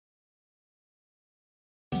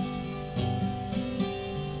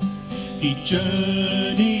He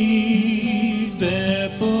journeyed there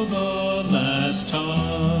for the last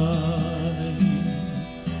time.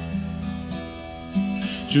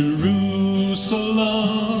 Jerusalem,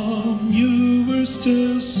 you were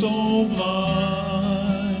still so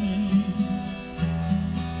blind.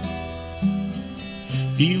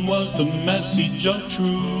 He was the message of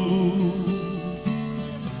truth,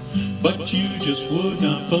 but you just would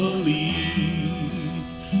not believe.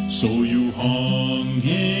 So you hung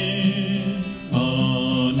him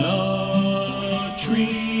on a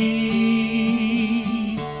tree.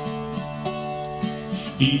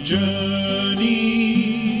 He journeyed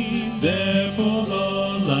there for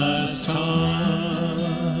the last time.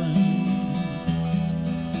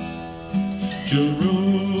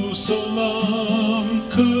 Jerusalem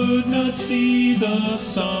could not see the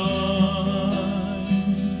sun.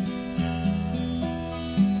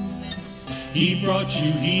 He brought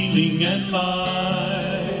you healing and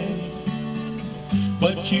life,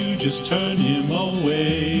 but you just turned him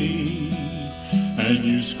away, and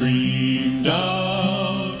you screamed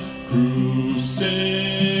out, "Crucify."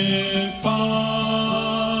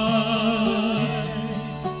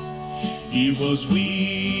 He was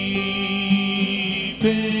weeping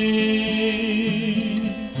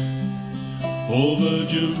over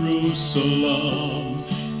Jerusalem.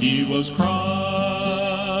 He was crying.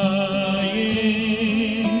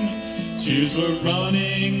 Tears were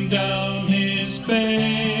running down his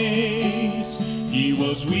face. He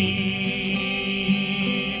was weeping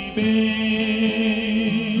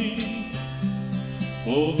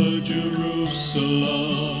over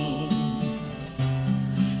Jerusalem,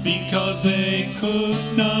 because they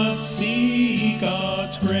could not see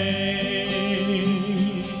God's grace.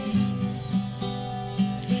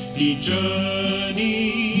 He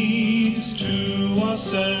journeys to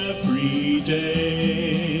us every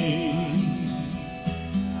day.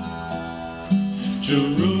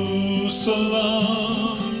 Jerusalem,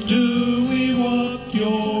 do we walk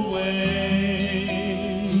your way?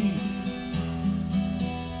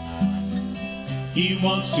 He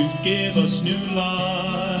wants to give us new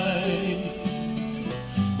life,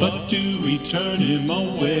 but do we turn him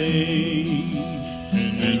away?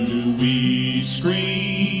 And do we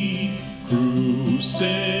scream,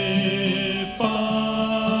 "Crucify"?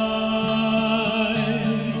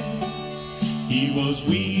 He was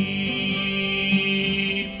weeping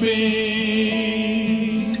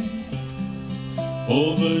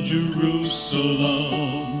over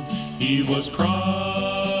Jerusalem. He was crying.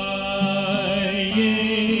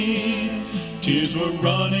 Tears were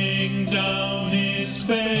running down his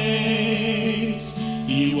face.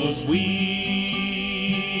 He was weeping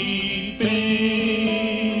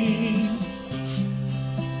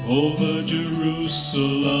over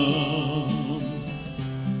Jerusalem,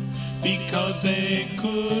 because they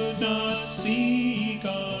could not